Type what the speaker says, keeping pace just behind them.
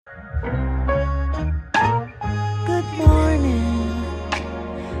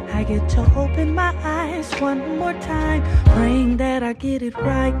I get to open my eyes one more time, praying that I get it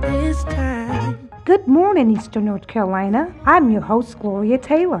right this time. Good morning, Eastern North Carolina. I'm your host, Gloria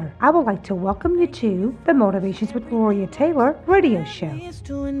Taylor. I would like to welcome you to the Motivations with Gloria Taylor radio show. It's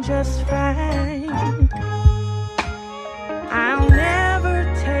doing just fine. I'll never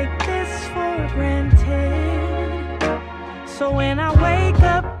take this for granted. So when I wake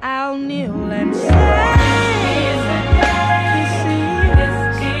up, I'll kneel and say,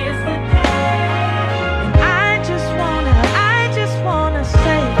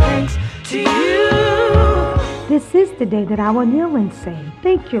 This is the day that I will kneel and say,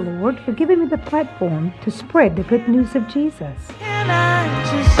 thank you, Lord, for giving me the platform to spread the good news of Jesus. Can I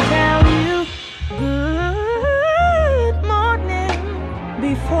just tell you good morning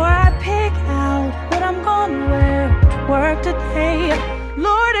before I pick out what I'm going to wear to work today?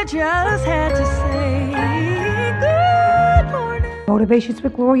 Lord, I just had to say good morning. Motivations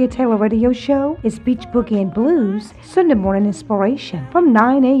with Gloria Taylor radio show is Beach Boogie and Blues Sunday morning inspiration from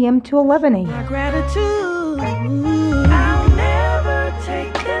 9 a.m. to 11 a.m. My gratitude. I'll never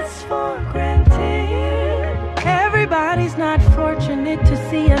take this for granted. Everybody's not fortunate to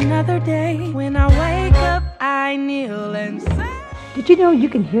see another day. When I wake up, I kneel and say. Did you know you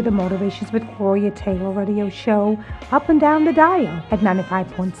can hear the Motivations with Gloria Taylor radio show up and down the dial at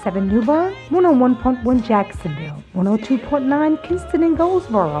 95.7 New Bern, 101.1 Jacksonville, 102.9 Kinston and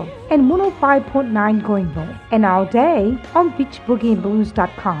Goldsboro, and 105.9 Greenville, and all day on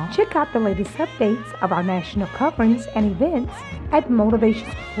beachboogieandblues.com. Check out the latest updates of our national coverings and events at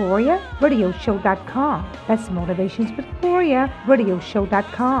motivationswithgloriaradioshow.com. That's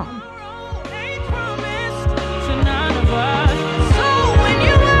motivationswithgloriaradioshow.com.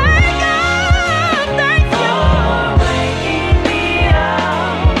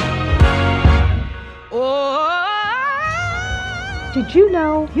 Did you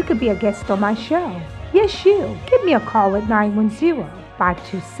know you could be a guest on my show? Yes, you. Give me a call at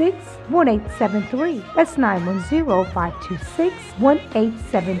 910-526-1873. That's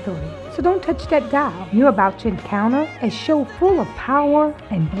 910-526-1873. So don't touch that dial. You're about to encounter a show full of power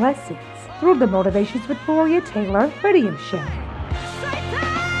and blessings through the Motivations with Gloria Taylor radio show.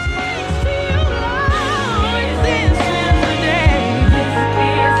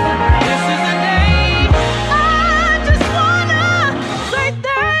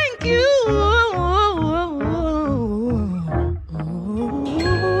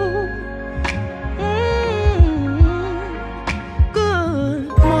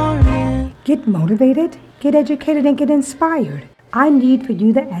 Get motivated, get educated, and get inspired. I need for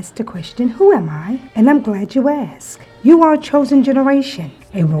you to ask the question, who am I? And I'm glad you asked. You are a chosen generation,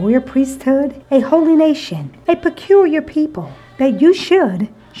 a royal priesthood, a holy nation, a peculiar people, that you should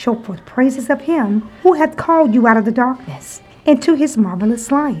show forth praises of Him who hath called you out of the darkness into His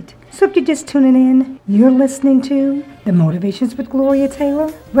marvelous light. So if you're just tuning in, you're listening to the Motivations with Gloria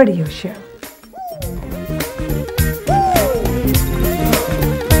Taylor radio show.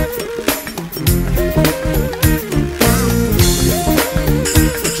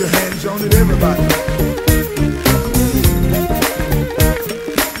 On it, everybody.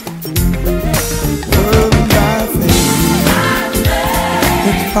 By faith,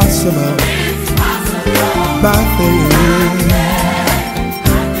 it's possible. By faith,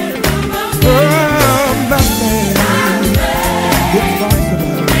 by faith, it's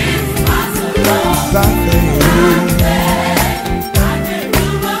possible. By faith,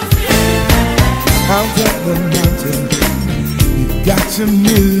 out of the mountain. Got to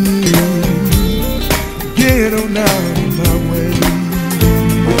move, get on out of my way.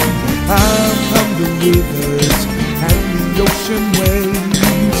 I'm from the rivers and the ocean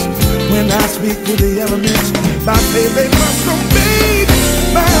waves. When I speak to the elements, by faith they must obey.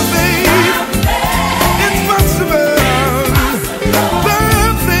 By faith, it's possible. By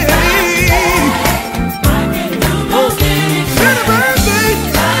faith, oh, by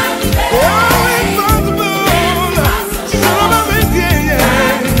faith, oh, it's possible.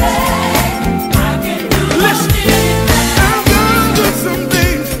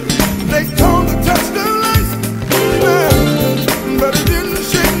 But it didn't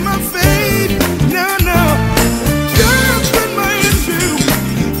shake my faith. No, no. Just when my issue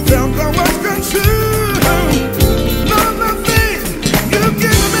felt I was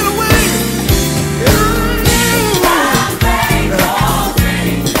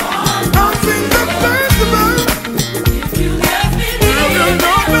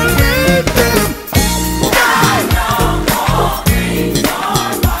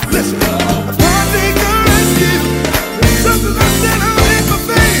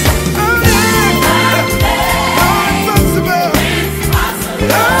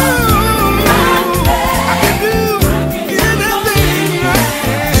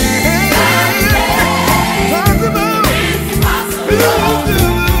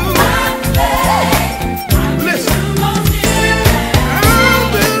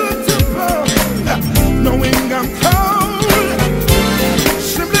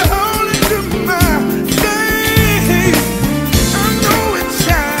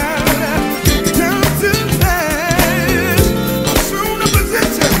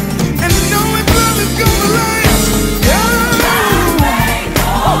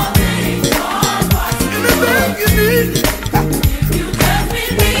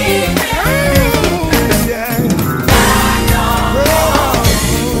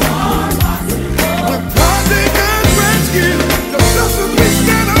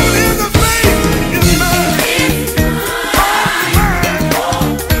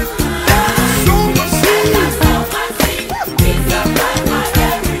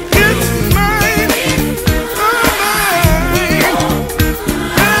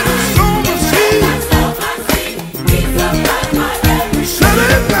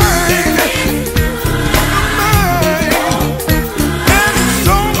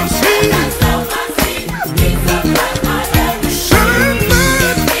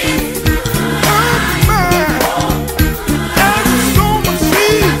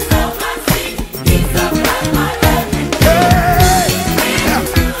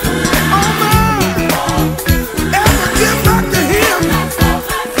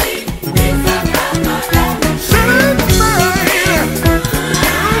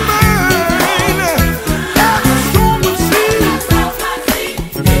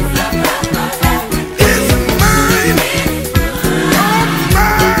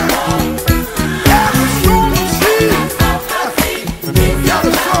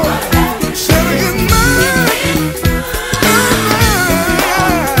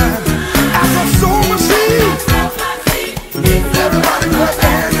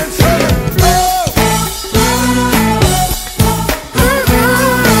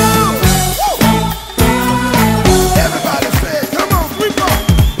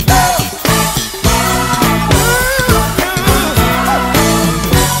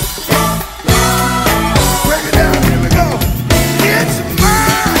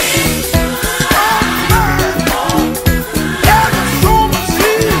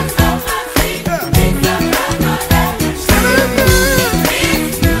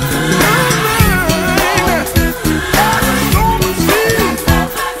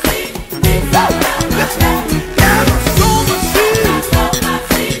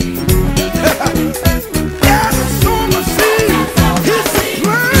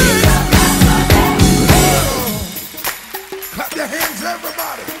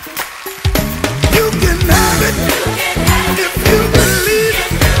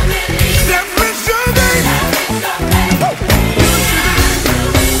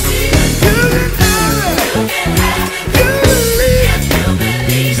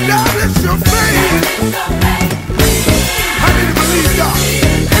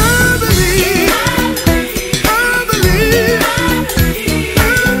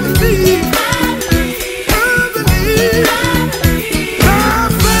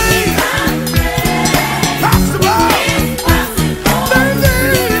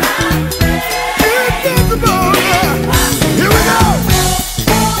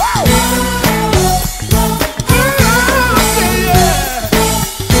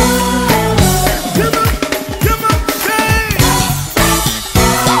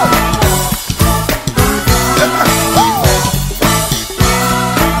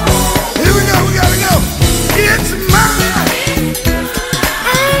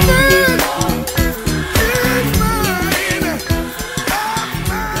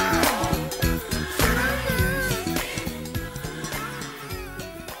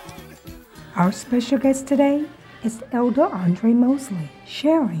special guest today is Elder Andree Mosley,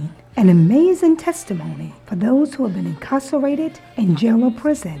 sharing an amazing testimony for those who have been incarcerated in jail or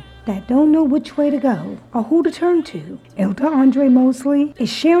prison that don't know which way to go or who to turn to. Elder Andree Mosley is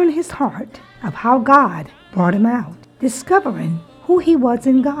sharing his heart of how God brought him out, discovering who he was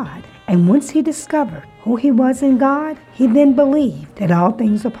in God. And once he discovered who he was in God, he then believed that all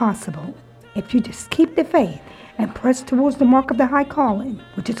things are possible if you just keep the faith and press towards the mark of the high calling,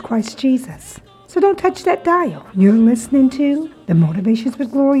 which is Christ Jesus. So don't touch that dial. You're listening to the Motivations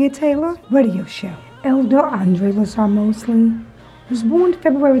with Gloria Taylor radio show. Elder Andree Lazar Mosley was born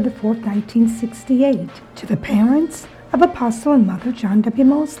February the 4th, 1968, to the parents of Apostle and Mother John W.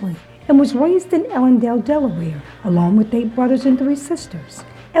 Mosley, and was raised in Ellendale, Delaware, along with 8 brothers and 3 sisters.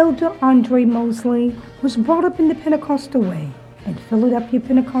 Elder Andree Mosley was brought up in the Pentecostal way in Philadelphia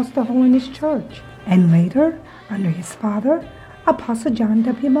Pentecostal Holiness Church, and later under his father, Apostle John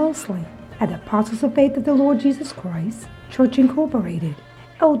W. Mosley, at the Apostles of Faith of the Lord Jesus Christ Church Incorporated.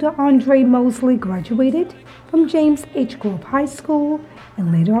 Elder Andree Mosley graduated from James H. Grove High School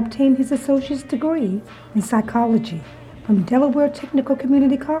and later obtained his associate's degree in psychology from Delaware Technical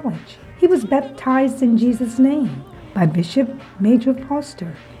Community College. He was baptized in Jesus' name by Bishop Major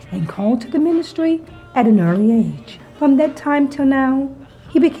Foster and called to the ministry at an early age. From that time till now,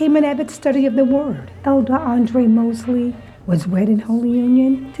 he became an avid study of the Word. Elder Andree Mosley was wed in Holy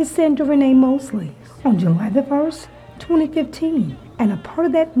Union to Sandra Renee Mosley on July the 1st, 2015. And a part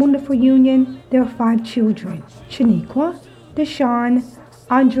of that wonderful union, there are 5 children: Shaniqua, Deshawn,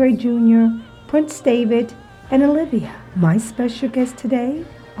 Andre Jr., Prince David, and Olivia. My special guest today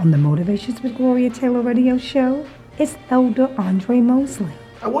on the Motivations with Gloria Taylor radio show is Elder Andree Mosley.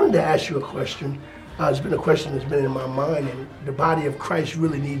 I wanted to ask you a question. It's been a question that's been in my mind, and the body of Christ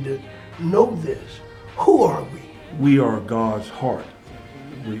really need to know this. Who are we? We are God's heart.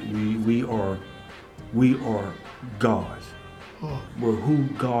 We are God's. We're who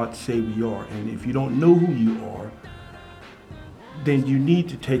God say we are. And if you don't know who you are, then you need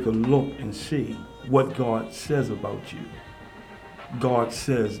to take a look and see what God says about you. God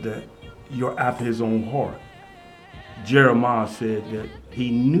says that you're after his own heart. Jeremiah said that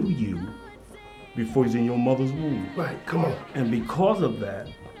he knew you before he's in your mother's womb. Right, come on. And because of that,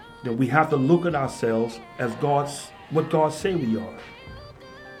 then we have to look at ourselves as what God say we are.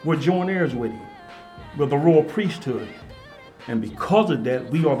 We're joint heirs with him. We're the royal priesthood. And because of that,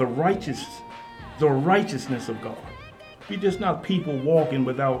 we are the righteousness of God. We're just not people walking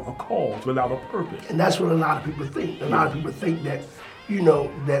without a cause, without a purpose. And that's what a lot of people think. A lot of people think that,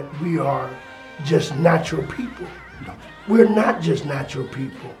 that we are just natural people. No. We're not just natural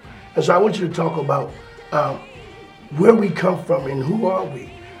people. And so I want you to talk about where we come from and who are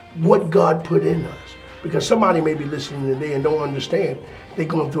we, what God put in us. Because somebody may be listening today and don't understand. They're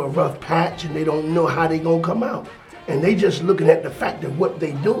going through a rough patch and they don't know how they're going to come out. And they just looking at the fact of what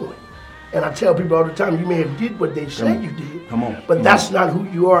they're doing. And I tell people all the time, you may have did what they said you did. Come on. But that's not who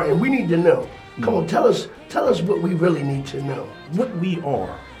you are, and we need to know. Come on, tell us what we really need to know. What we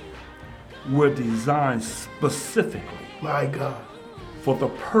are, we're designed specifically, My God. for the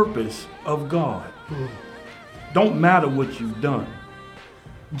purpose of God. Don't matter what you've done.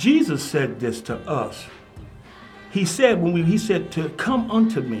 Jesus said this to us. He said he said to come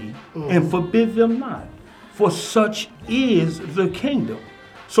unto me and forbid them not, for such is the kingdom.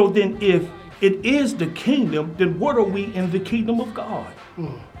 So then if it is the kingdom, then what are we in the kingdom of God?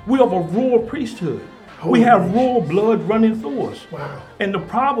 We are a royal priesthood. We have royal blood running through us. Wow. And the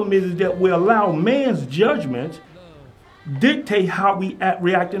problem is that we allow man's judgment dictate how we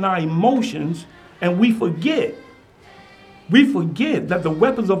react in our emotions, and we forget that the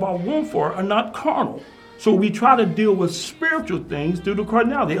weapons of our warfare are not carnal. So we try to deal with spiritual things through the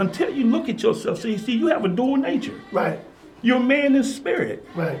carnality until you look at yourself. So you see, you have a dual nature. Right. You're a man in spirit.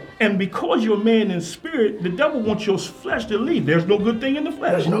 Right. And because you're a man in spirit, the devil wants your flesh to leave. There's no good thing in the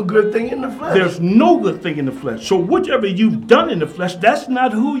flesh. There's no good thing in the flesh. There's no good thing in the flesh. So whatever you've done in the flesh, that's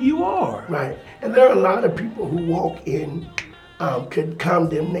not who you are. Right. And there are a lot of people who walk in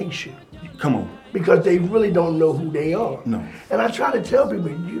condemnation. Come on. Because they really don't know who they are. No. And I try to tell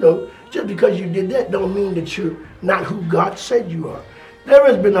people, just because you did that don't mean that you're not who God said you are. There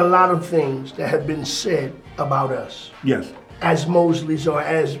has been a lot of things that have been said about us. Yes. As Mosleys or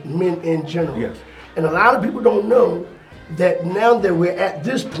as men in general. Yes. And a lot of people don't know that now that we're at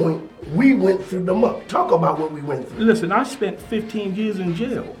this point, we went through the muck. Talk about what we went through. Listen, I spent 15 years in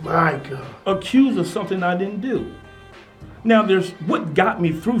jail. My God. Accused of something I didn't do. Now, what got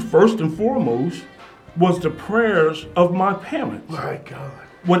me through first and foremost was the prayers of my parents. My God.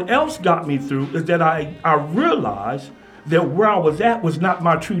 What else got me through is that I realized that where I was at was not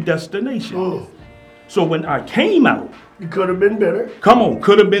my true destination. So when I came out, You could have been better. come on,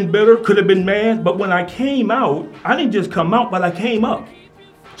 could have been better, could have been mad, but when I came out, I didn't just come out, but I came up.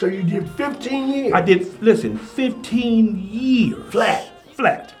 So you did 15 years. I did, 15 years. Flat.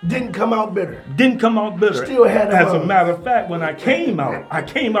 Didn't Come out better. come out bitter. Still had a As a hug. matter of fact, when I came out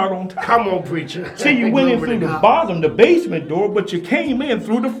on top. Come on, preacher. See, you went in Glory through to the God. bottom, the basement door, but you came in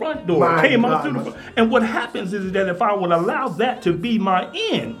through the front door. My Came out God. through the front. And what happens is that if I would allow that to be my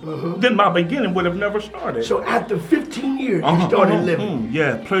end, then my beginning would have never started. So after 15 years, you started living.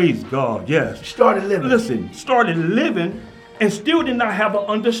 Yeah, praise God, yes. Started living. Listen, started living and still did not have an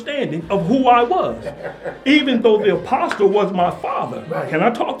understanding of who I was. Even though the apostle was my father. Right. Can I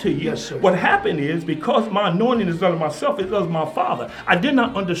talk to you? Yes, sir. What happened is because my anointing is under myself, it was my father. I did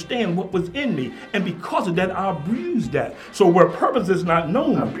not understand what was in me. And because of that, I abused that. So where purpose is not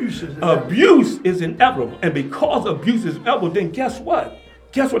known, abuse is inevitable. And because abuse is inevitable, then guess what?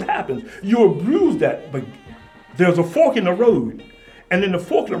 Guess what happens? You abuse that, but there's a fork in the road. And in the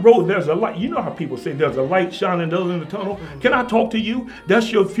fork of the road, there's a light. You know how people say there's a light shining the other in the tunnel? Can I talk to you?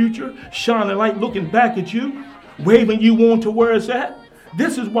 That's your future, shining light looking back at you, waving you on to where it's at.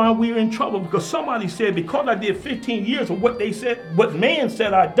 This is why we're in trouble, because somebody said, because I did 15 years of what they said, what man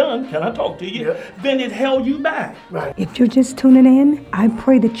said I'd done, can I talk to you? Yeah. Then it held you back. Right. If you're just tuning in, I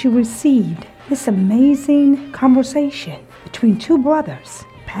pray that you received this amazing conversation between two brothers,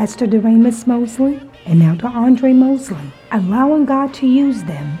 Pastor Doremus Mosley and Elder Andree Mosley, allowing God to use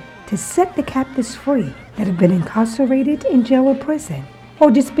them to set the captives free that have been incarcerated in jail or prison, or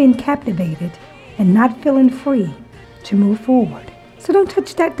just been captivated and not feeling free to move forward. So don't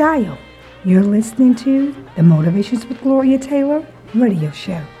touch that dial. You're listening to the Motivations with Gloria Taylor radio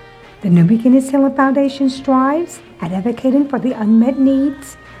show. The New Beginnings Healing Foundation strives at advocating for the unmet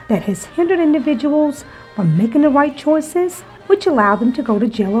needs that has hindered individuals from making the right choices, which allow them to go to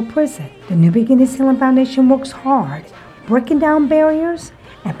jail or prison. The New Beginnings Healing Foundation works hard, breaking down barriers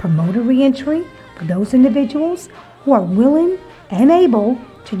and promoting reentry for those individuals who are willing and able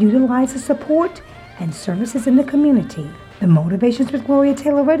to utilize the support and services in the community. The Motivations with Gloria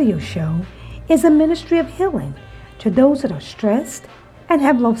Taylor radio show is a ministry of healing to those that are stressed and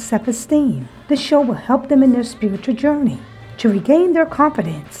have low self-esteem. The show will help them in their spiritual journey to regain their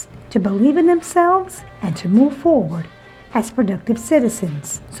confidence, to believe in themselves, and to move forward as productive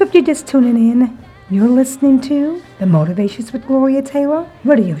citizens. So if you're just tuning in, you're listening to the Motivations with Gloria Taylor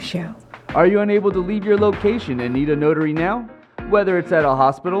radio show. Are you unable to leave your location and need a notary now? Whether it's at a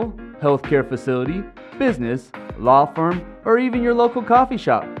hospital, healthcare facility, business, law firm, or even your local coffee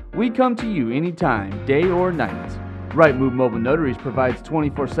shop, we come to you anytime, day or night. Right Move Mobile Notaries provides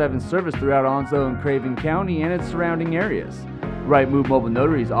 24/7 service throughout Onslow and Craven County and its surrounding areas. Right Move Mobile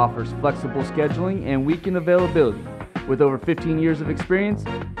Notaries offers flexible scheduling and weekend availability. With over 15 years of experience,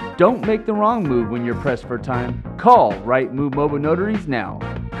 don't make the wrong move when you're pressed for time. Call Right Move Mobile Notaries now.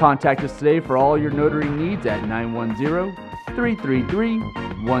 Contact us today for all your notary needs at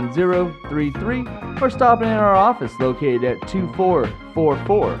 910-333-1033 or stop in our office located at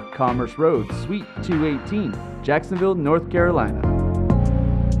 2444 Commerce Road, Suite 218, Jacksonville, North Carolina.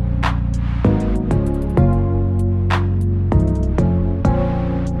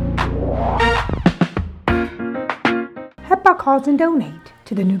 Help our cause and donate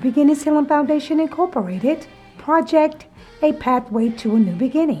to the New Beginnings Healing Foundation Incorporated project, A Pathway to a New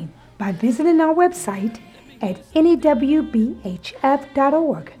Beginning, by visiting our website at newbhf.org.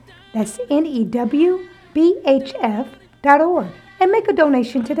 That's newbhf.org. And make a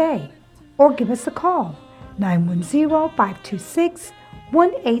donation today. Or give us a call,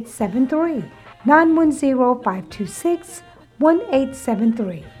 910-526-1873.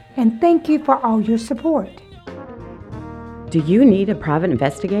 910-526-1873. And thank you for all your support. Do you need a private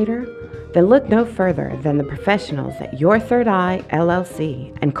investigator? Then look no further than the professionals at Your Third Eye,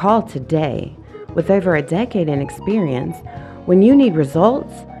 LLC, and call today. With over a decade in experience, when you need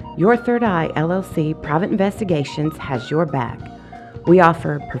results, Your Third Eye, LLC Private Investigations has your back. We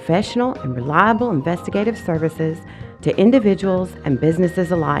offer professional and reliable investigative services to individuals and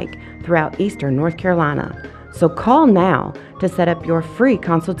businesses alike throughout Eastern North Carolina. So call now to set up your free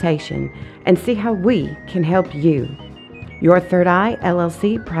consultation and see how we can help you. Your Third Eye,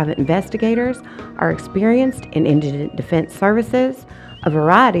 LLC private investigators are experienced in indigent defense services, a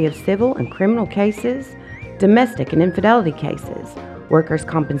variety of civil and criminal cases, domestic and infidelity cases, workers'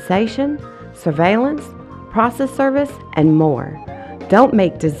 compensation, surveillance, process service, and more. Don't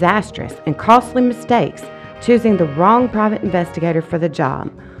make disastrous and costly mistakes choosing the wrong private investigator for the job.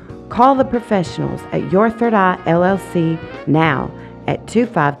 Call the professionals at Your Third Eye, LLC now at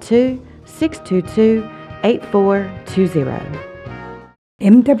 252-622-8420.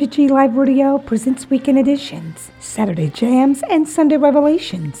 MWG Live Radio presents weekend editions, Saturday jams, and Sunday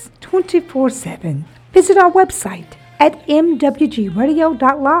revelations 24/7. Visit our website at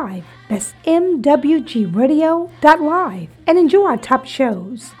mwgradio.live. That's mwgradio.live. And enjoy our top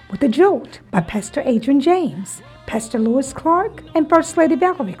shows with A Jolt by Pastor Adrian James, Pastor Lewis Clark, and First Lady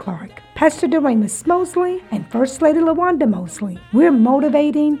Valerie Clark, Pastor Doremus Mosley, and First Lady LaWanda Mosley. We're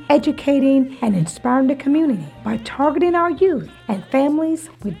motivating, educating, and inspiring the community by targeting our youth and families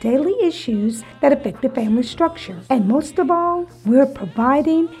with daily issues that affect the family structure. And most of all, we're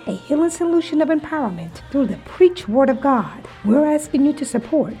providing a healing solution of empowerment through the preached Word of God. We're asking you to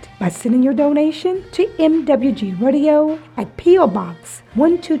support by sending your donation to MWG Radio at P.O. Box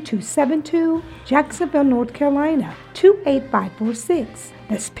 12272, Jacksonville, North Carolina 28546.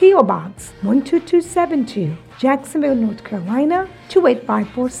 That's P.O. Box 12272, Jacksonville, North Carolina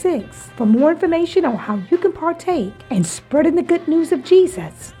 28546. For more information on how you can partake in spreading the good news of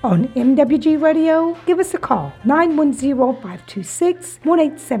Jesus on MWG Radio, give us a call,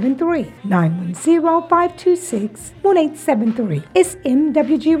 910-526-1873, 910-526-1873. It's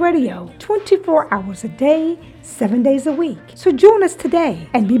MWG Radio, 24 hours a day, 7 days a week. So join us today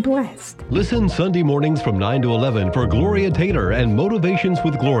and be blessed. Listen Sunday mornings from 9 to 11 for Gloria Taylor and Motivations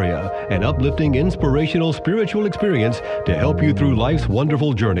with Gloria, an uplifting, inspirational, spiritual experience to help you through life's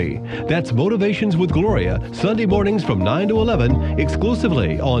wonderful journey. That's Motivations with Gloria, Sunday mornings from 9 to 11,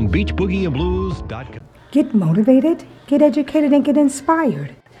 exclusively on beachboogieandblues.com. Get motivated, get educated, and get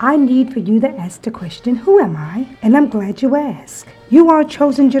inspired. I need for you to ask the question, who am I? And I'm glad you asked. You are a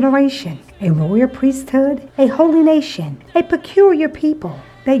chosen generation, a royal priesthood, a holy nation, a peculiar people,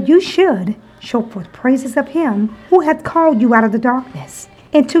 that you should show forth praises of Him who hath called you out of the darkness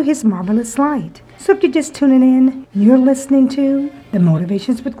into His marvelous light. So if you're just tuning in, you're listening to the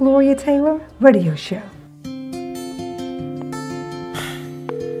Motivations with Gloria Taylor radio show.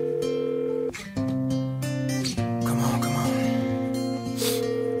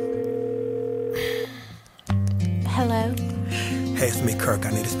 Hello? Hey, it's me, Kirk.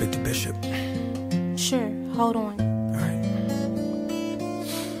 I need to speak to Bishop. Sure, hold on. All right.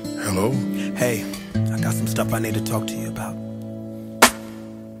 Hello? Hey, I got some stuff I need to talk to you about.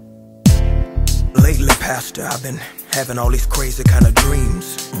 Lately, Pastor, I've been having all these crazy kind of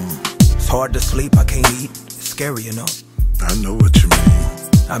dreams. It's hard to sleep, I can't eat. It's scary, you know. I know what you mean.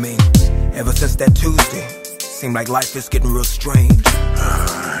 I mean, ever since that Tuesday, seemed like life is getting real strange.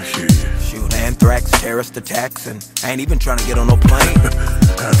 I hear you. Shoot, anthrax, terrorist attacks, and I ain't even trying to get on no plane.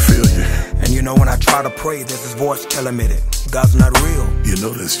 I feel you. And you know, when I try to pray, there's this voice telling me that God's not real. You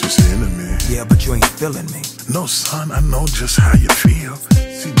know that's just the enemy. Yeah, but you ain't feeling me. No, son, I know just how you feel.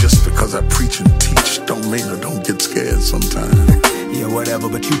 See, just because I preach and teach don't mean I don't get scared sometimes. Yeah, whatever,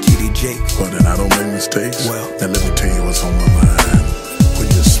 but you TD Jake. Well, then I don't make mistakes. Well, then let me tell you what's on my mind. When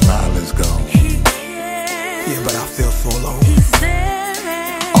your smile is gone. Yeah, but I feel so alone.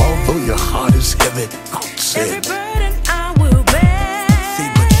 Although your heart is heavy, God said. Every burden I will bear. See,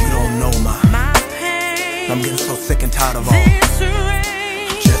 but you don't know my pain. I'm getting so sick and tired of all this rain.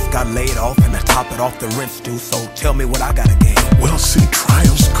 Just got laid off and I top it off the rents due. So tell me what I gotta gain. Well, see,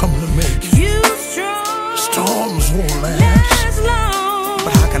 trials come to make You strong. storms won't last long.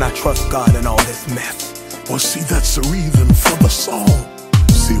 But how can I trust God in all this mess? Well, see, that's the reason for the song.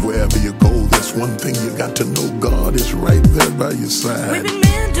 See, wherever you go, there's one thing you got to know. God is right there by your side. We've been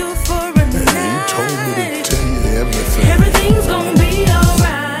meant to for a night. And He told me to tell you everything. Everything's gonna be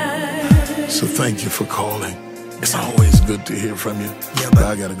alright. So thank you for calling. It's always good to hear from you. Yeah, but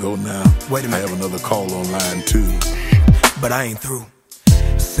I gotta go now. Wait a minute. I have another call on line 2. But I ain't through.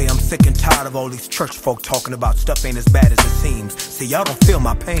 See, I'm sick and tired of all these church folk talking about stuff ain't as bad as it seems. See, y'all don't feel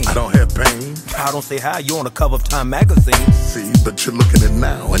my pain. I don't have pain. I don't say how you on the cover of Time magazine. See, but you're looking at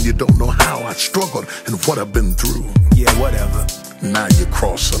now and you don't know how I struggled and what I've been through. Yeah, whatever. Now you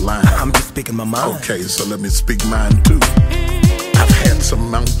cross the line. I'm just speaking my mind. Okay, so let me speak mine too. I've had some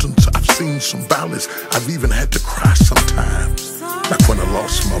mountains, I've seen some valleys, I've even had to cry sometimes. Like when I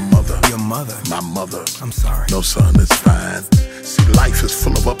lost my mother. Your mother? My mother. I'm sorry. No, son, it's fine. See, life is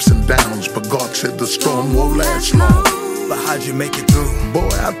full of ups and downs, but God said the storm won't last long. But how'd you make it through? Boy,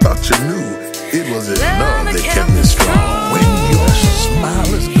 I thought you knew it was His love that kept me strong. When your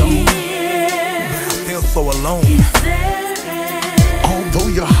smile is gone, I feel so alone. although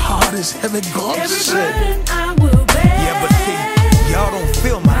your heart is heavy, God said. Yeah, but see, y'all don't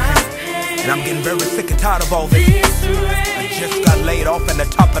feel my pain. And I'm getting very sick and tired of all this. I just got laid off and to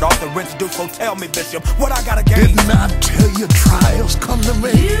top it off the rent's due. So tell me, Bishop, what I gotta gain? Didn't I tell you trials come to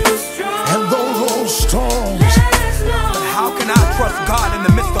me? And those old storms. But how can I trust God in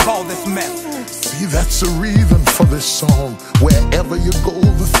the midst of all this mess? See, that's the reason for this song. Wherever you go,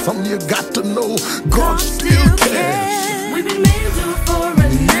 the something you got to know, God still cares. We've been made to for a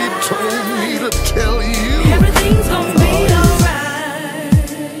He night. told me to tell you Everything's gonna be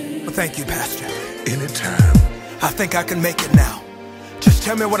alright. Well, thank you, Pastor. anytime. I think I can make it now. Just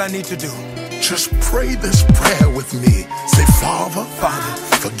tell me what I need to do. Just pray this prayer with me. Say, Father, Father,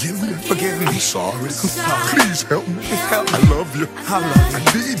 forgive me. forgive me. I'm sorry. sorry. Please help me. Please help me. I love you. I love you. I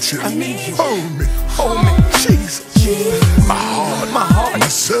need you. I need you. Hold me. Hold me. Jesus. Jesus. My heart. My heart. My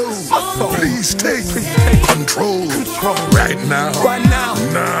soul. My soul. Please take control. Control. Right now. Right now.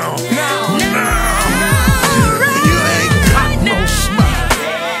 Now. Now. You ain't got no smile.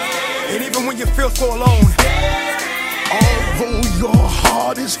 And even when you feel so alone, Although your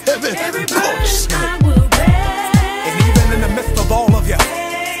heart is heavy, God said, I will bear. and even in the midst of all of you,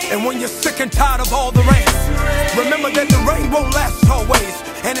 and when you're sick and tired of all the rain, remember that the rain won't last always.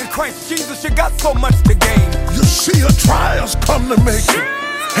 And in Christ Jesus, you got so much to gain. you see your trials come to make it,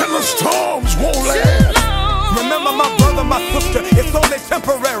 and the storms won't last. Remember, my brother, my sister, it's only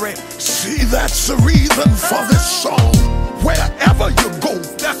temporary. See, that's the reason for this song. Wherever you go,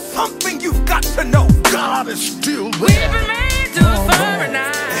 There's something you've got to know. God is still We've there. been made to for a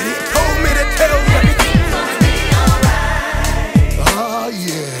night. And he told me to tell you. Ah,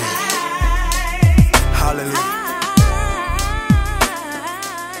 yeah. Hallelujah.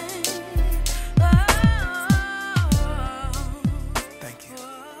 Thank you.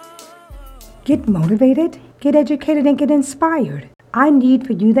 Get motivated, get educated, and get inspired. I need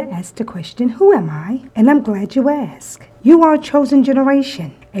for you to ask the question, who am I? And I'm glad you asked. You are a chosen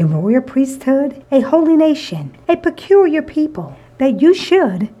generation, a royal priesthood, a holy nation, a peculiar people, that you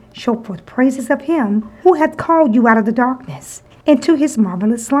should show forth praises of him who hath called you out of the darkness into his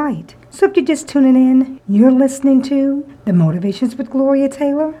marvelous light. So if you're just tuning in, you're listening to the Motivations with Gloria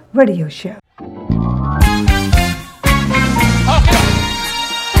Taylor radio show.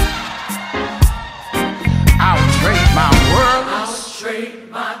 I'll trade my world. Trade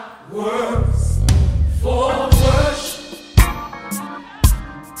my words for worship.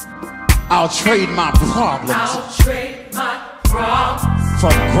 I'll trade my problems I'll trade my problems for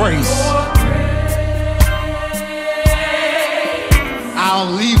grace. for grace.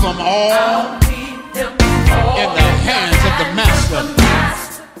 I'll leave them all I'll leave them all in the hands of the Master.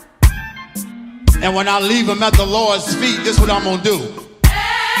 And when I leave them at the Lord's feet, this is what I'm going to do. And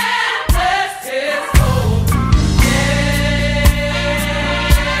bless his holy name.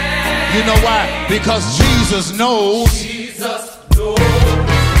 You know why? Because Jesus knows Jesus knows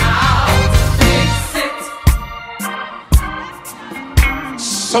how to fix it.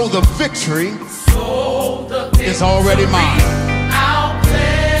 so the victory So the is already mine. I'll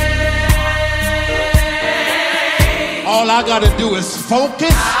play. All I got to do is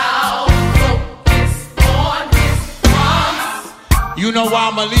focus. I'll focus on his promise. You know why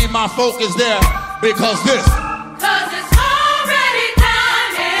I'm going to leave my focus there? Because this. 'Cause it's already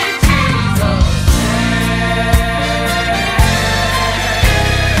done in Jesus'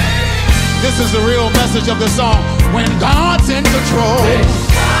 name. This is the real message of the song. When God's in control,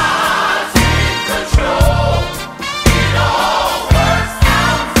 God's in control. It all works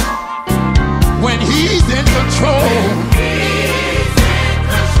out. when He's in control, He's in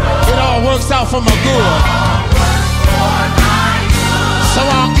control. it all works out for my good. All works for my good. So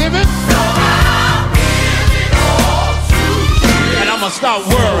I'll give it, So I'll give it all to you. and I'm going to stop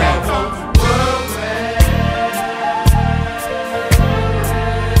worrying.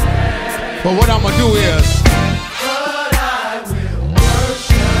 But what I'm going to do is, But I will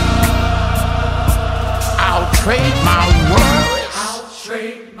worship. I'll trade my worries I'll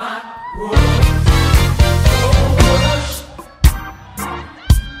trade my words for worship.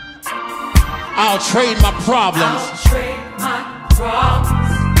 I'll trade my problems I'll trade my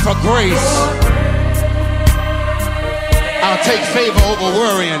problems for grace. for grace. I'll take favor over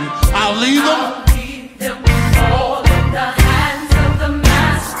worrying. I'll leave them, I'll leave them all in the hands of the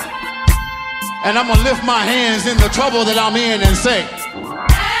Master. and I'm going to lift my hands in the trouble that I'm in and say, And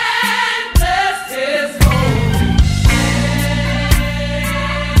bless his holy name.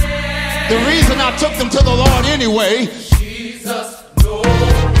 the reason I took them to the Lord anyway, Jesus knows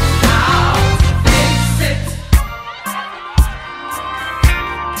how to fix it.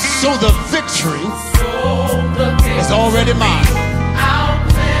 so the victory So the is already mine. I'll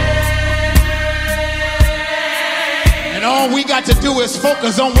play. And all we got to do is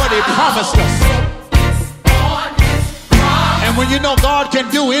focus on what He promised us. On his promise. And when you know God can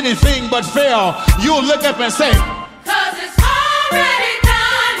do anything but fail, you'll look up and say, 'Cause it's already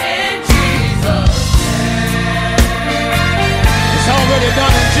done in Jesus' name. it's already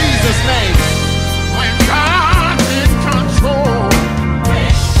done in Jesus' name.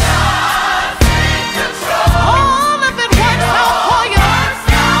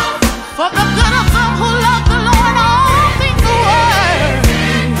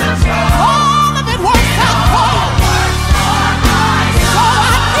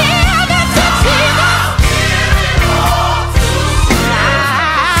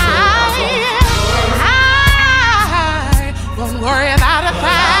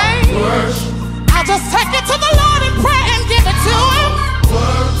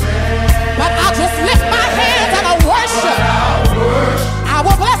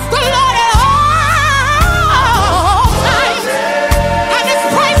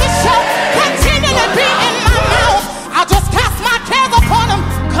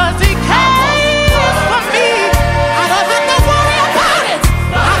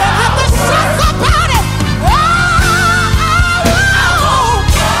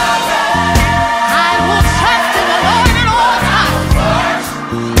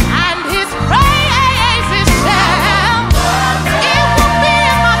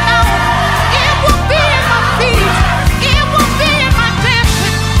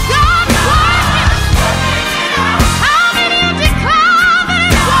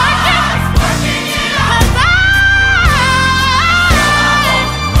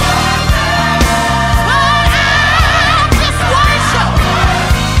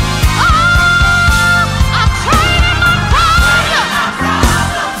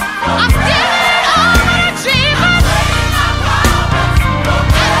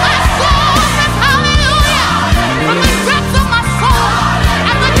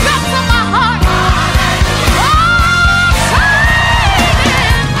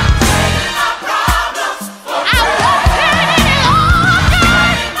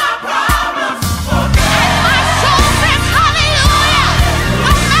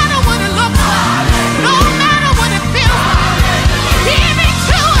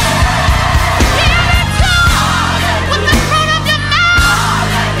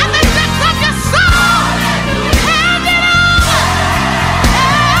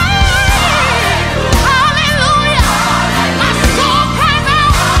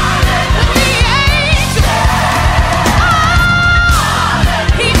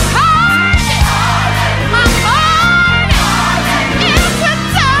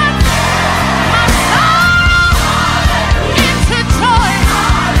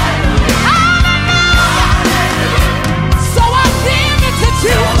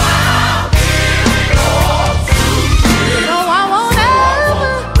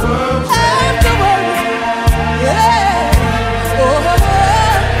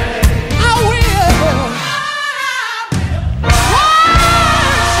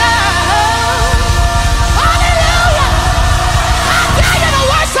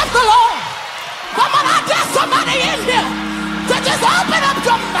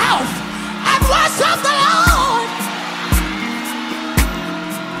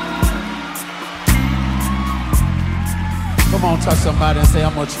 Come on, touch somebody and say,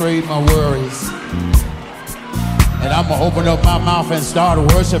 I'm gonna trade my worries. And I'm gonna open up my mouth and start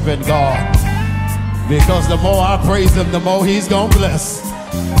worshiping God. Because the more I praise him, the more he's gonna bless.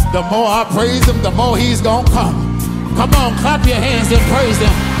 The more I praise him, the more he's gonna come. Come on, clap your hands and praise him.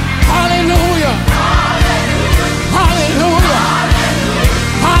 Hallelujah! Hallelujah!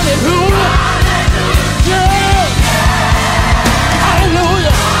 Hallelujah! Yeah!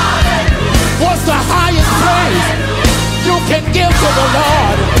 Hallelujah! What's the highest praise you can give to the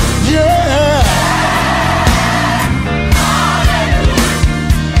Lord? Yeah!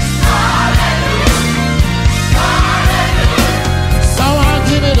 So I'll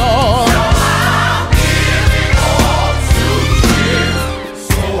give it all.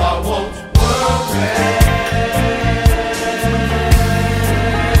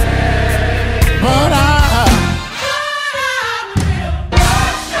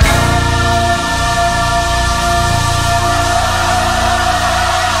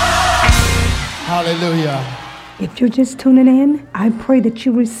 Hallelujah. If you're just tuning in, I pray that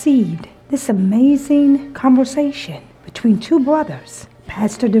you received this amazing conversation between two brothers,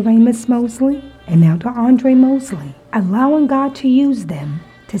 Pastor Doremus Mosley and Elder Andree Mosley, allowing God to use them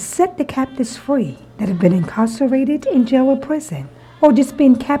to set the captives free that have been incarcerated in jail or prison, or just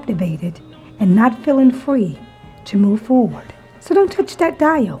been captivated and not feeling free to move forward. So don't touch that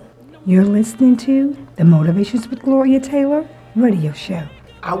dial. You're listening to the Motivations with Gloria Taylor radio show.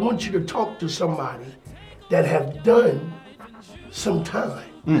 I want you to talk to somebody that have done some time.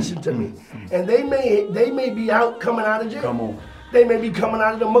 Listen to me. And they may be coming out of jail. Come on. They may be coming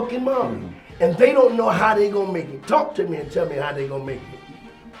out of the muck and mire. And they don't know how they gonna make it. Talk to me and tell me how they gonna make it.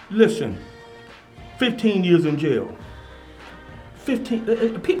 Listen, 15 years in jail.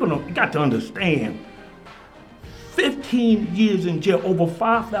 15, people don't got to understand. 15 years in jail, over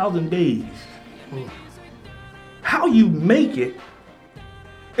 5,000 days. How you make it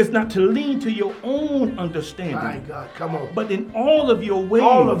is not to lean to your own understanding. My God, come on. But in all of your ways.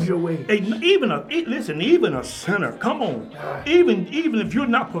 All of your ways. Even a sinner, come on. Right. Even if you're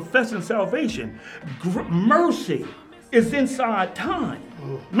not professing salvation, mercy is inside time.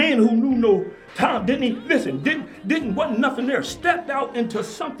 Man who knew no time, wasn't nothing there. Stepped out into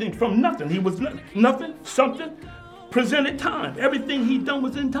something from nothing. He was nothing, something. Presented time. Everything he done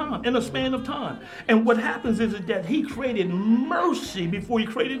was in time, in a span of time. And what happens is that he created mercy before he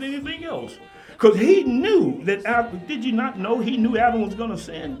created anything else. Because he knew that Adam, did you not know he knew Adam was going to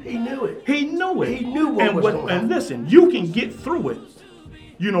sin? He knew it. He knew it. He knew what was going to happen. And listen, you can get through it.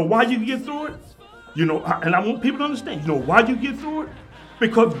 You know why you can get through it? You know, and I want people to understand, you know why you get through it?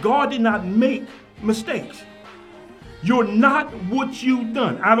 Because God did not make mistakes. You're not what you've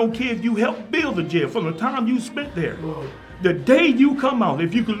done. I don't care if you helped build the jail from the time you spent there. The day you come out,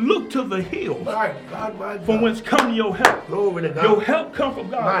 if you could look to the hills, my God. From whence come your help. Glory to God. Your help come from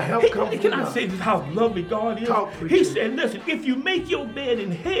God. My help comes from Can God. I say this, how lovely God is? He said, listen, if you make your bed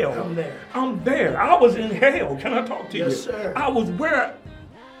in hell, I'm there. I was in hell. Can I talk to you? Yes, sir. I was where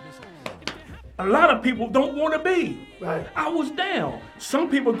a lot of people don't want to be. Right. I was down. Some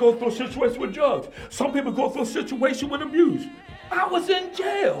people go through a situation with drugs. Some people go through a situation with abuse. I was in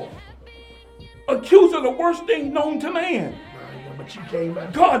jail. Accused of the worst thing known to man. But you came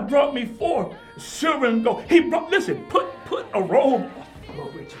out. God brought me forth, silver and gold. He brought, listen, put a robe.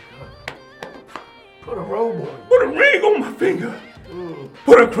 Glory to God. Put a robe on. Put a ring on my finger.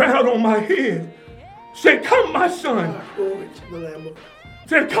 Put a crown on my head. Said, come, my son. Glory to the Lamb of God.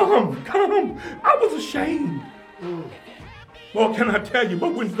 Said, come. I was ashamed. Well, can I tell you,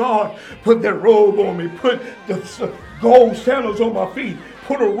 but when God put that robe on me, put the gold sandals on my feet,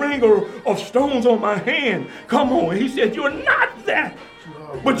 put a ring of stones on my hand, come on, he said, you're not that,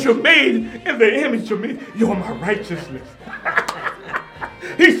 but you're made in the image of me. You're my righteousness.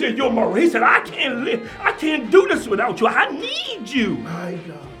 He said, he said, I can't live, I can't do this without you. I need you. My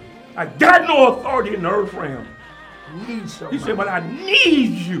God. I got no authority in the earth realm. Need somebody. He said, but I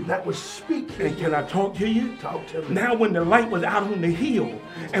need you. That was speaking. And can I talk to you? Talk to me. Now when the light was out on the hill,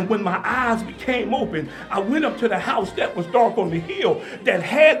 and when my eyes became open, I went up to the house that was dark on the hill, that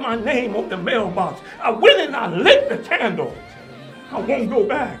had my name on the mailbox. I went and I lit the candle. I won't go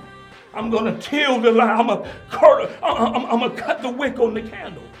back. I'm going to till the light. I'm going to cut the wick on the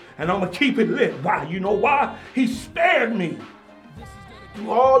candle, and I'm going to keep it lit. Why? You know why? He spared me. Do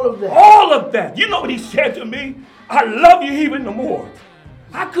all of that. All of that. You know what he said to me? I love you even the more.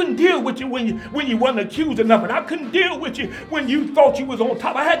 I couldn't deal with you when you wasn't accused of nothing. I couldn't deal with you when you thought you was on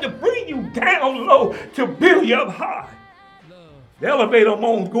top. I had to bring you down low to build you up high. The elevator I'm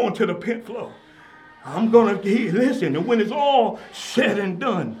on going to the pit floor. I'm going to listen, and when it's all said and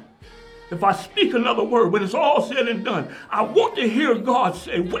done, if I speak another word, when it's all said and done, I want to hear God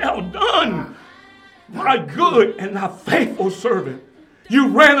say, well done, my good and thy faithful servant. You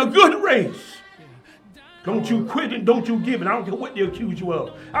ran a good race. Don't you quit and don't you give it. I don't care what they accuse you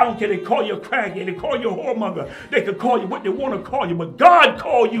of. I don't care they call you a crackhead, they call you a whoremonger. They could call you what they want to call you, but God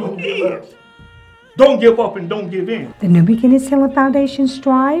called you his. Don't give up and don't give in. The New Beginnings Healing Foundation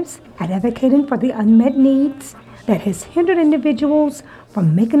strives at advocating for the unmet needs that has hindered individuals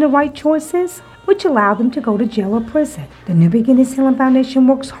from making the right choices, which allow them to go to jail or prison. The New Beginnings Healing Foundation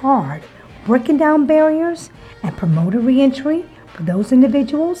works hard, breaking down barriers and promoting reentry for those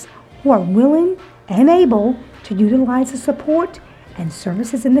individuals who are willing and able to utilize the support and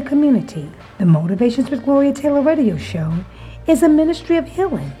services in the community. The Motivations with Gloria Taylor radio show is a ministry of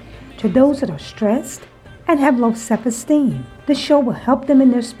healing to those that are stressed and have low self-esteem. The show will help them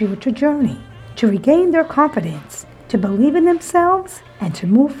in their spiritual journey to regain their confidence, to believe in themselves, and to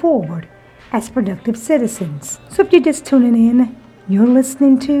move forward as productive citizens. So if you're just tuning in, you're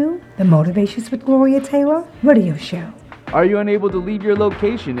listening to the Motivations with Gloria Taylor radio show. Are you unable to leave your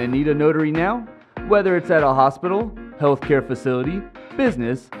location and need a notary now? Whether it's at a hospital, healthcare facility,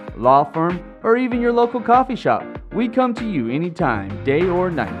 business, law firm, or even your local coffee shop, we come to you anytime, day or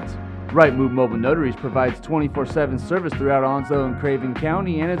night. Right Move Mobile Notaries provides 24/7 service throughout Onslow and Craven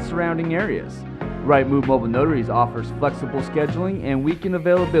County and its surrounding areas. Right Move Mobile Notaries offers flexible scheduling and weekend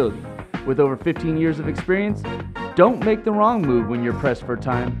availability. With over 15 years of experience, don't make the wrong move when you're pressed for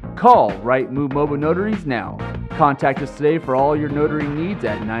time. Call Right Move Mobile Notaries now. Contact us today for all your notary needs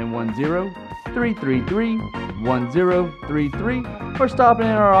at 910-333-1033 or stop in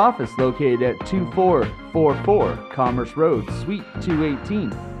our office located at 2444 Commerce Road, Suite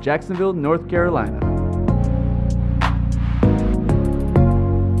 218, Jacksonville, North Carolina.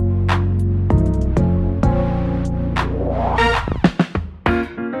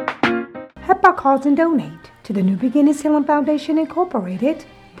 Help our cause and donate to the New Beginnings Healing Foundation Incorporated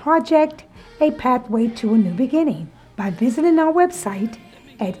project, A Pathway to a New Beginning, by visiting our website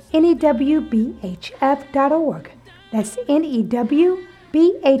at newbhf.org. That's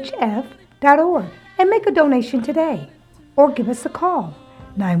newbhf.org, and make a donation today. Or give us a call,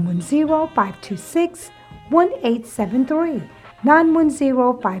 910-526-1873,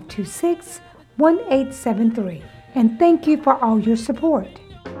 910-526-1873. And thank you for all your support.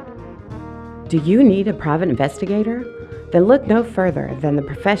 Do you need a private investigator? Then look no further than the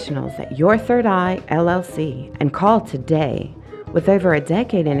professionals at Your Third Eye, LLC, and call today. With over a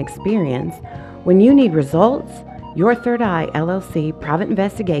decade in experience, when you need results, Your Third Eye, LLC Private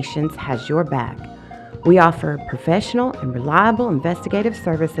Investigations has your back. We offer professional and reliable investigative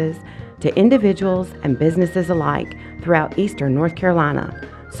services to individuals and businesses alike throughout Eastern North Carolina.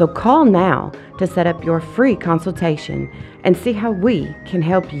 So call now to set up your free consultation and see how we can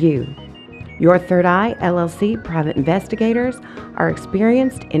help you. Your Third Eye, LLC private investigators are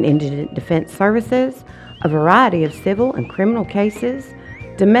experienced in indigent defense services, a variety of civil and criminal cases,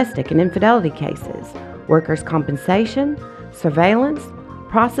 domestic and infidelity cases, workers' compensation, surveillance,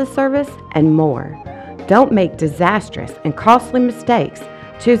 process service, and more. Don't make disastrous and costly mistakes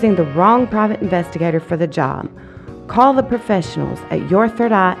choosing the wrong private investigator for the job. Call the professionals at Your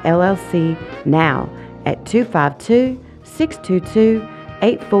Third Eye, LLC now at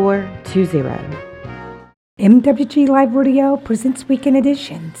 252-622-8420. MWG Live Radio presents weekend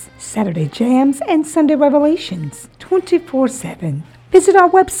editions, Saturday jams, and Sunday revelations 24/7. Visit our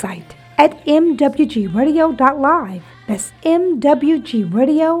website at mwgradio.live. That's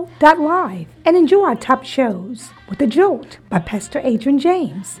mwgradio.live. And enjoy our top shows with A Jolt by Pastor Adrian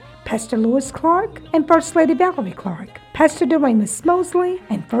James, Pastor Lewis Clark, and First Lady Valerie Clark, Pastor Doremus Mosley,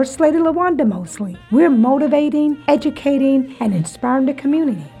 and First Lady LaWanda Mosley. We're motivating, educating, and inspiring the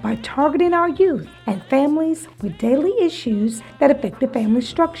community by targeting our youth and families with daily issues that affect the family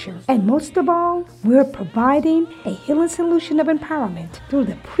structure. And most of all, we're providing a healing solution of empowerment through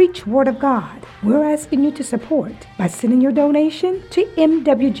the preached Word of God. We're asking you to support by sending your donation to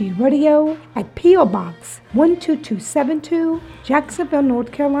MWG Radio at P.O. Box 12272, Jacksonville,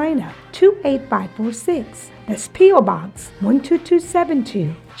 North Carolina 28546. That's P.O. Box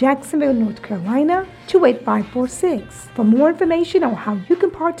 12272, Jacksonville, North Carolina 28546. For more information on how you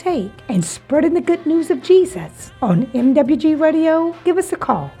can partake in spreading the good news of Jesus on MWG Radio, give us a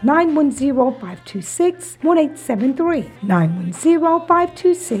call, 910-526-1873,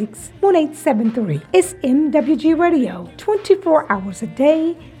 910-526-1873. It's MWG Radio, 24 hours a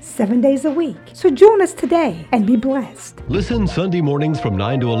day, 7 days a week. So join us today and be blessed. Listen Sunday mornings from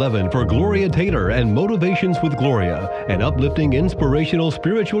 9 to 11 for Gloria Taylor and Motivations with Gloria, an uplifting, inspirational,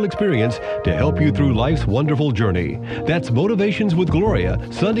 spiritual spiritual experience to help you through life's wonderful journey. That's Motivations with Gloria,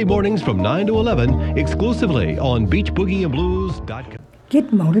 Sunday mornings from 9 to 11, exclusively on beachboogieandblues.com.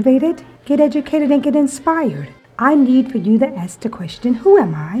 Get motivated, get educated, and get inspired. I need for you to ask the question, who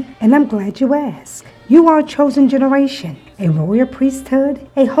am I? And I'm glad you asked. You are a chosen generation, a royal priesthood,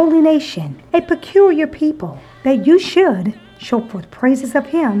 a holy nation, a peculiar people, that you should show forth praises of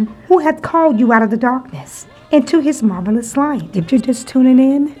him who hath called you out of the darkness into his marvelous light. If you're just tuning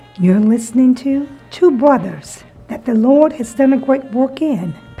in, you're listening to two brothers that the Lord has done a great work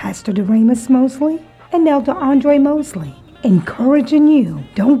in, Pastor Mosley and Elder Andree Mosley, encouraging you,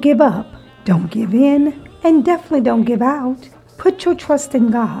 don't give up, don't give in, and definitely don't give out. Put your trust in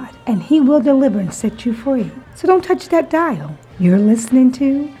God, and he will deliver and set you free. So don't touch that dial. You're listening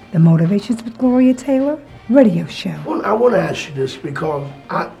to the Motivations with Gloria Taylor radio show. Well, I want to ask you this because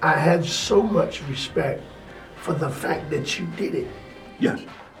I have so much respect for the fact that you did it. Yes.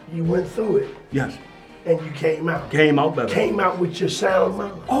 You went through it. Yes. And you came out. Came out better. Came out with your sound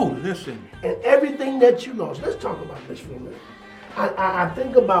mind. Oh, listen. And everything that you lost. Let's talk about this for a minute. I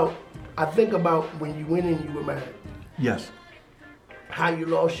think about when you went in, you were married. Yes. How you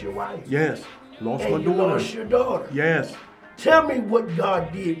lost your wife. Yes. Lost and my you daughter. Lost your daughter. Yes. Tell me what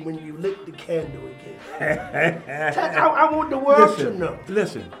God did when you lit the candle again. I want the world to know.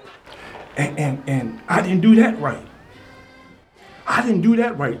 Listen. And I didn't do that right. I didn't do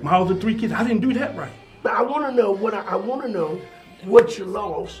that right. My other three kids, I didn't do that right. But I want to know what you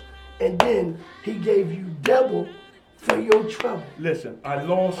lost, and then he gave you double for your trouble. Listen, I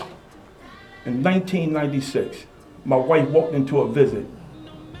lost in 1996. My wife walked into a visit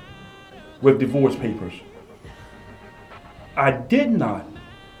with divorce papers. I did not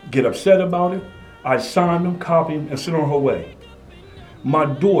get upset about it. I signed them, copied them, and sent her way. My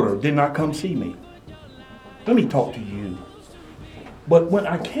daughter did not come see me. Let me talk to you. But when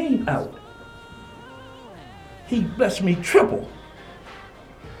I came out, he blessed me triple.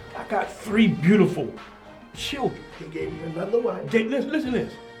 I got 3 beautiful children. He gave you another wife. Listen to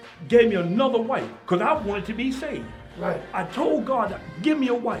this. Gave me another wife because I wanted to be saved. Right. I told God, give me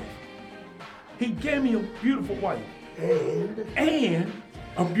a wife. He gave me a beautiful wife. And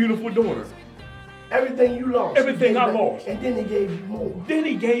a beautiful daughter. Everything you lost. Everything I lost. And then he gave you more. Then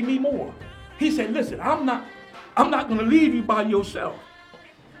he gave me more. He said, listen, I'm not going to leave you by yourself.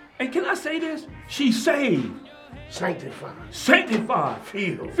 And can I say this? She's saved. Sanctified.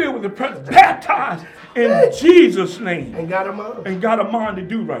 Filled with the presence. Baptized in Jesus' name. And got a mind. And got a mind to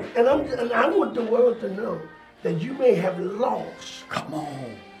do right. And I want the world to know that you may have lost. Come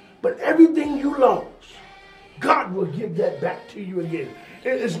on. But everything you lost, God will give that back to you again.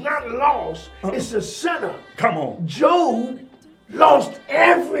 It's not lost, it's a setup. Come on. Job lost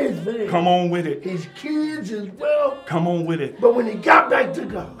everything. Come on with it. His kids, his wealth. Come on with it. But when he got back to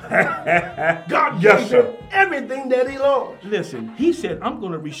God, God gave him everything that he lost. Listen, he said, I'm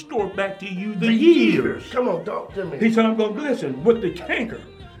going to restore back to you the years. Come on, talk to me. He said, I'm going to listen with the canker,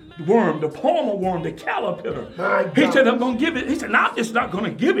 the worm, the palmer worm, the caterpillar. He said, I'm going to give it. He said, no, I'm just not going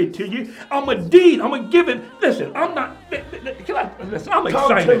to give it to you. I'm going to give it. Listen, I'm not. Listen, I'm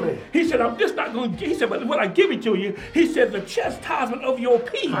excited. He said, I'm just not going to. He said, but when I give it to you, he said, the chastisement of your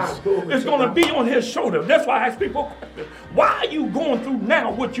peace is going to be on his shoulder. That's why I ask people a question. Why are you going through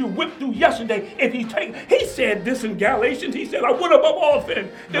now what you went through yesterday? If he said this in Galatians, he said, I would above all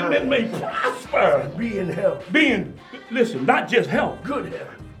things that men may prosper. Be in health. Listen, not just health. Good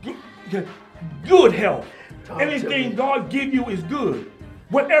health. Good health. Anything God give you is good.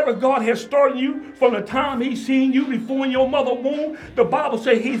 Whatever God has started you from the time he's seen you before in your mother's womb, the Bible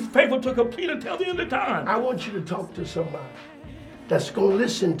says he's faithful to complete until the end of time. I want you to talk to somebody that's going to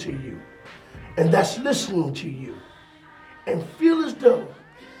listen to you and that's listening to you and feel as though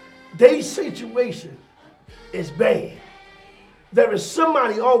their situation is bad. There is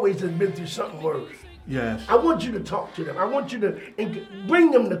somebody always that's been through something worse. Yes. I want you to talk to them. I want you to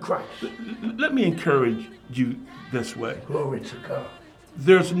bring them to Christ. Let me encourage you this way. Glory to God.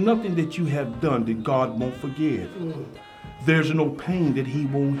 There's nothing that you have done that God won't forgive. There's no pain that he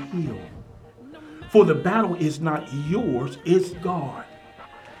won't heal. For the battle is not yours, it's God.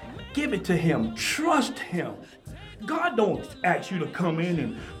 Give it to him. Trust him. God don't ask you to come in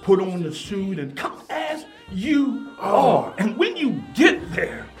and put on the suit and come as you are. And when you get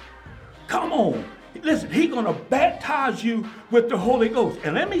there, come on. Listen, he's going to baptize you with the Holy Ghost.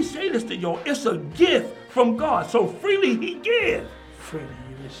 And let me say this to y'all. It's a gift from God. So freely he gives.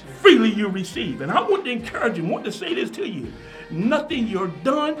 Freely you receive. And I want to encourage you, I want to say this to you. Nothing you're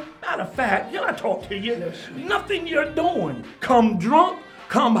done, matter of fact, can I talk to you? Nothing you're doing. Come drunk,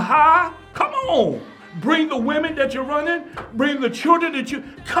 come high, come on. Bring the women that you're running. Bring the children that you...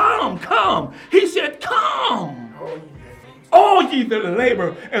 Come. He said, come. All ye that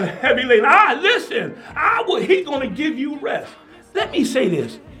labor and heavy laden. Listen. He's going to give you rest. Let me say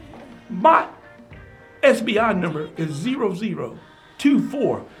this. My SBI number is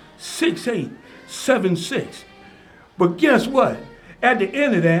 00246876. But guess what? At the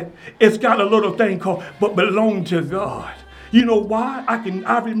end of that, it's got a little thing called, but belong to God. You know why? I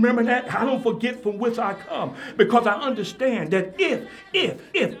remember that. I don't forget from whence I come, because I understand that if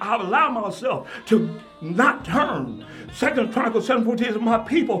I allow myself to not turn, 2 Chronicles 7:14 is my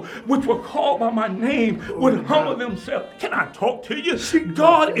people, which were called by my name, would humble themselves. Can I talk to you?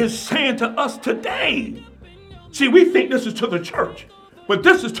 God is saying to us today. See, we think this is to the church, but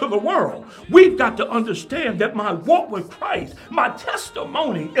this is to the world. We've got to understand that my walk with Christ, my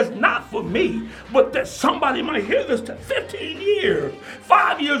testimony is not for me, but that somebody might hear this. 15 years,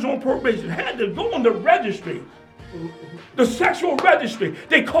 5 years on probation, had to go on the registry, the sexual registry.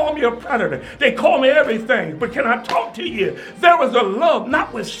 They call me a predator. They call me everything. But can I talk to you? There was a love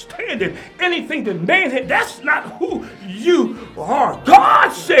notwithstanding anything that man had. That's not who you are.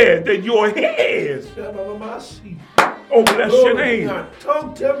 God said that you're his. Oh, bless your name.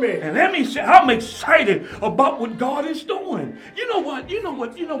 Talk to me. And let me say, I'm excited about what God is doing. You know what,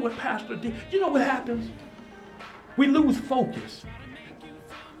 Pastor D? You know what happens? We lose focus.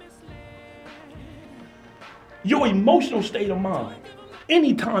 Your emotional state of mind,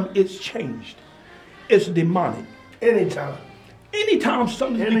 anytime it's changed, it's demonic. Anytime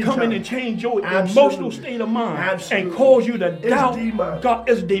something's coming and change your emotional state of mind and cause you to doubt God,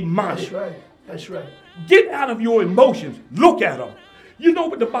 is demonic. That's right. Get out of your emotions. Look at them. You know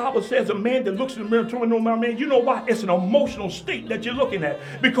what the Bible says, a man that looks in the mirror, telling no man, you know why? It's an emotional state that you're looking at.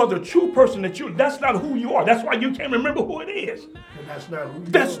 Because the true person that's not who you are. That's why you can't remember who it is.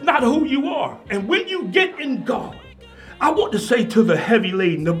 That's not who you are. And when you get in God, I want to say to the heavy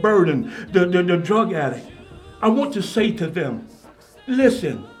laden, the burden, the drug addict, I want to say to them,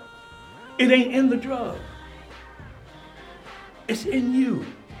 listen, it ain't in the drug. It's in you.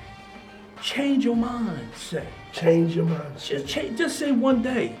 Change your mindset. Change your mindset. Just say one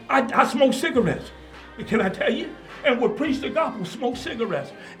day, I smoke cigarettes. Can I tell you? And would preach the gospel, smoke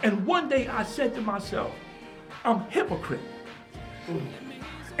cigarettes. And one day I said to myself, I'm a hypocrite.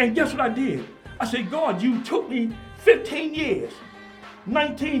 And guess what I did? I said, God, you took me 15 years,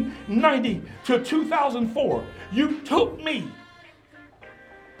 1990 to 2004. You took me.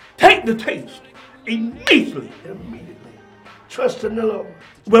 Take the taste immediately. Trust in the Lord.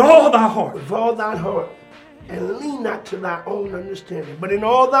 With all thy heart. With all thy heart. And lean not to thy own understanding, but in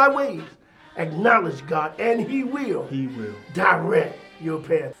all thy ways acknowledge God, and He will direct your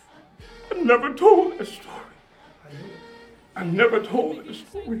path. I never told that story. I never told that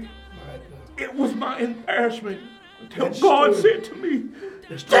story. It was my embarrassment until God said to me,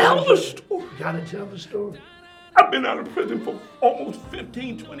 tell the story. You gotta tell the story. I've been out of prison for almost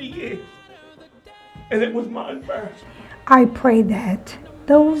 15, 20 years. And it was my embarrassment. I pray that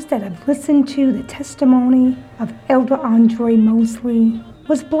those that have listened to the testimony of Elder Andree Mosley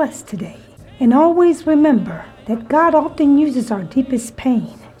was blessed today. And always remember that God often uses our deepest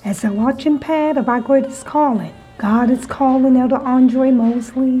pain as a launching pad of our greatest calling. God is calling Elder Andree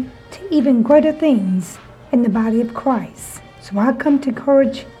Mosley to even greater things in the body of Christ. So I come to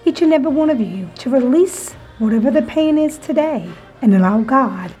encourage each and every one of you to release whatever the pain is today and allow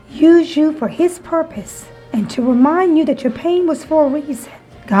God use you for His purpose, and to remind you that your pain was for a reason.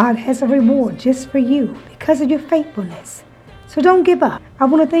 God has a reward just for you because of your faithfulness. So don't give up. I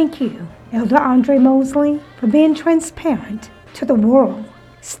want to thank you, Elder Andree Mosley, for being transparent to the world.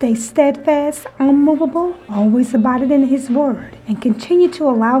 Stay steadfast, unmovable, always abiding in His word, and continue to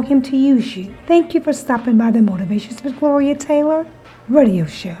allow Him to use you. Thank you for stopping by the Motivations with Gloria Taylor radio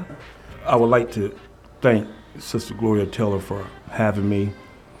show. I would like to thank Sister Gloria Taylor for having me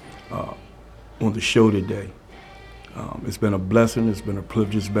on the show today. It's been a blessing, it's been a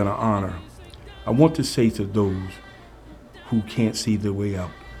privilege, it's been an honor. I want to say to those who can't see their way out,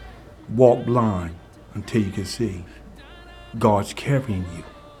 walk blind until you can see. God's carrying you.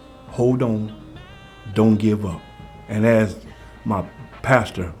 Hold on, don't give up. And as my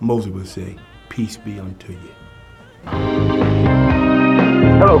pastor Mosley would say, peace be unto you.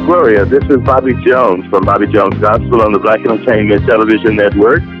 Hello, Gloria. This is Bobby Jones from Bobby Jones Gospel on the Black Entertainment Television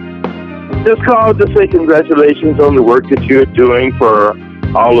Network. Just called to say congratulations on the work that you're doing for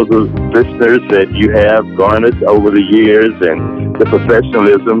all of the listeners that you have garnered over the years and the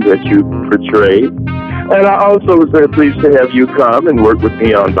professionalism that you portray. And I also was very pleased to have you come and work with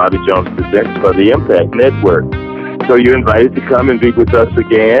me on Bobby Jones Presents for the Impact Network. So you're invited to come and be with us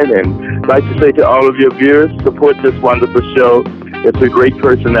again. And I'd like to say to all of your viewers, support this wonderful show. It's a great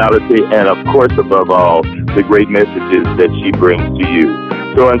personality and, of course, above all, the great messages that she brings to you.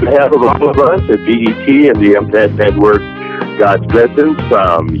 So on behalf of all of us at BET and the Impact Network, God's blessings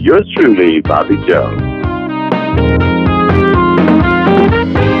from yours truly, Bobby Jones.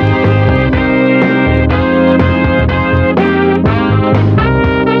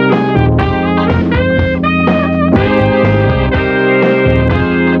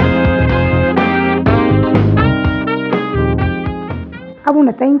 I want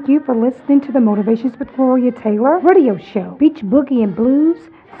to thank you for listening to the Motivations with Gloria Taylor radio show, Beach Boogie and Blues,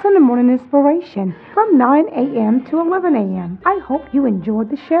 Sunday Morning Inspiration, from 9 a.m. to 11 a.m. I hope you enjoyed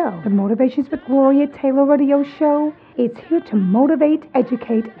the show. The Motivations with Gloria Taylor radio show is here to motivate,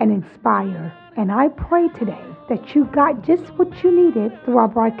 educate, and inspire. And I pray today that you got just what you needed through our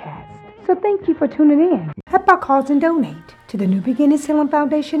broadcast. So thank you for tuning in. Help our cause and donate to the New Beginnings Healing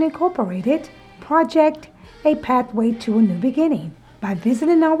Foundation Incorporated project, A Pathway to a New Beginning, by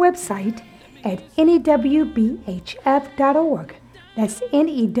visiting our website at newbhf.org. That's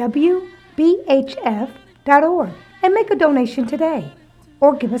newbhf.org. And make a donation today.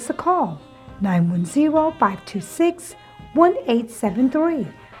 Or give us a call, 910-526-1873.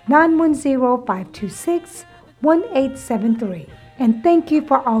 910-526-1873. And thank you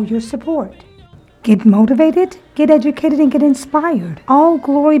for all your support. Get motivated, get educated, and get inspired. All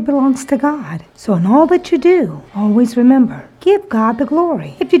glory belongs to God. So in all that you do, always remember, give God the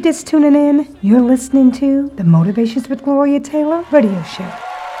glory. If you're just tuning in, you're listening to the Motivations with Gloria Taylor radio show.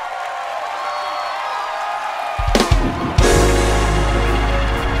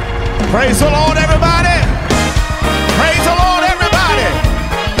 Praise the Lord, everybody. Praise the Lord, everybody.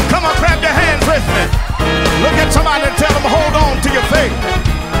 Come on, clap your hands with me. Look at somebody and tell them, hold on to your faith.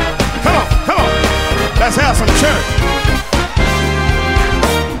 Come on, come on. Let's have some church.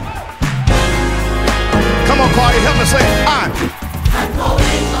 Come on, Claudia, help me say, I'm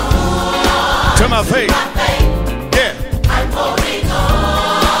holding on to my faith. Yeah. I'm holding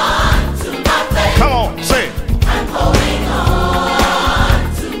on to my faith. Come on, say it. I'm holding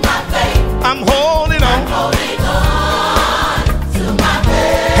on to my faith. I'm holding on. I'm holding on to my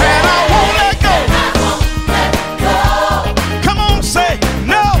faith. And I won't let go. And I won't let go. Come on, say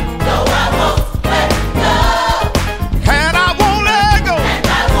no. No, I won't let go. And I won't let go. And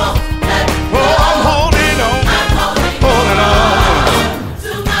I won't let go. Oh, I'm holding on. I'm holding on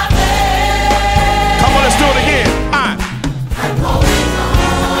to my faith. Come on, let's do it again. I'm holding on.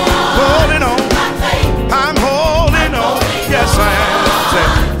 Holding on. I'm holding on. Yes, I am. Say.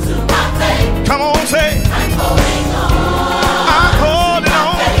 Come on, say. I'm holding on. I'm holding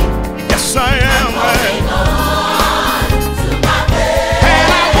on. Yes, I am.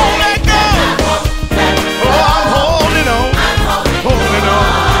 And I won't let go. Oh, I'm holding on. Holding on.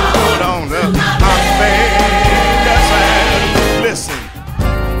 Hold on to my faith. Yes, I am. Listen.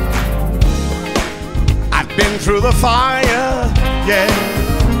 I've been through the fire, yeah.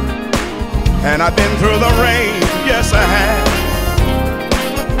 And I've been through the rain, yes, I have.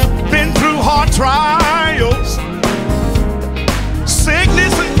 Been through hard trials,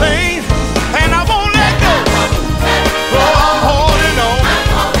 sickness and pain, and I won't let go. Oh, I'm holding on,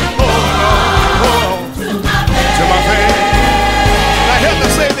 holding on to my faith. Now help me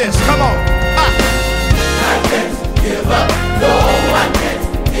say this, come on. I can't give up, no, I can't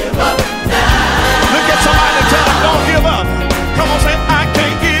give up now. Look at somebody and tell them, don't give up. Come on, say, I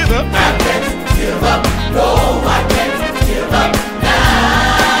can't give up. I can't give up, no, I can't give up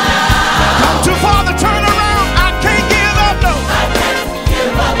now. Come too far to turn around, I can't give up, no. I can't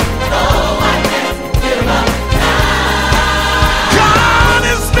give up,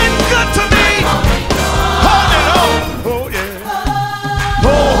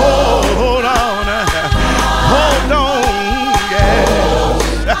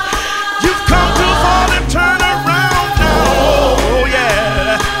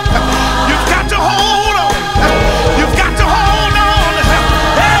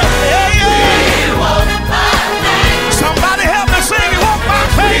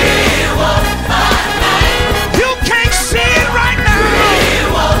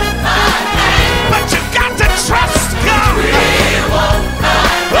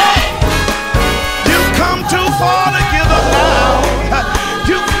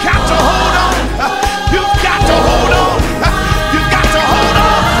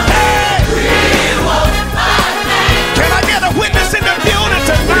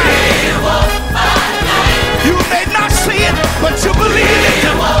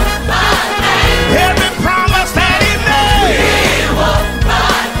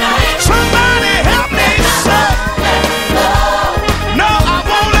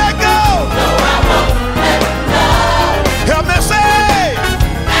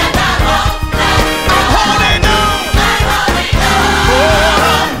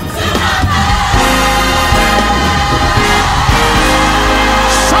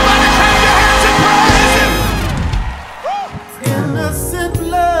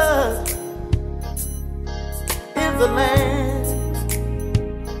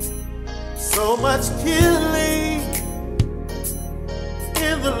 much killing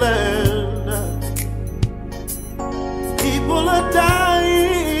in the land. People are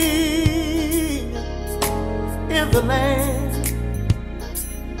dying in the land.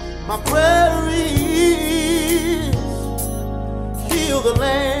 My prayer is heal the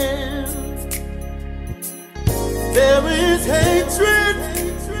land. There is hatred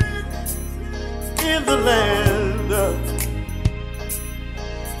in the land.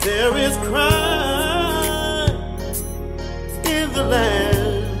 There is crime in the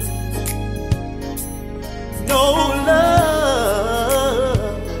land. No love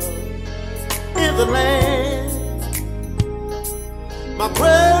in the land. My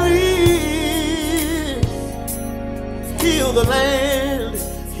prayer is heal the land,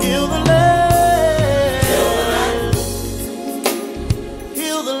 heal the land.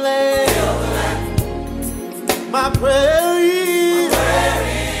 My prayer is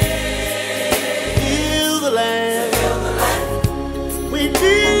heal the land. We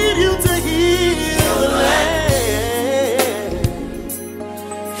need you to heal the land.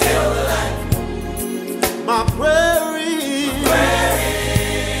 Heal the land. My prayer is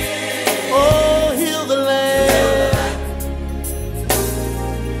oh, heal the land.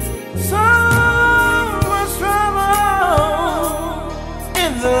 So much trouble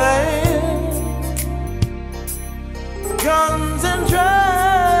in the land. Guns and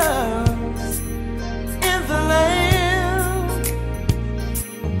drugs in the land.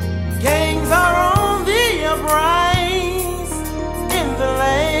 Gangs are on the uprise in the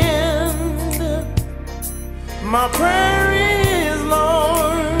land. My prayer is,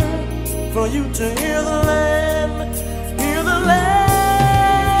 Lord, for you to hear the land, hear the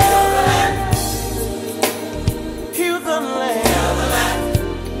land, hear the land.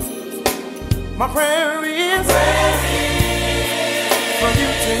 My prayer is for you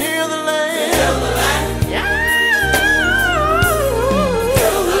to hear the land.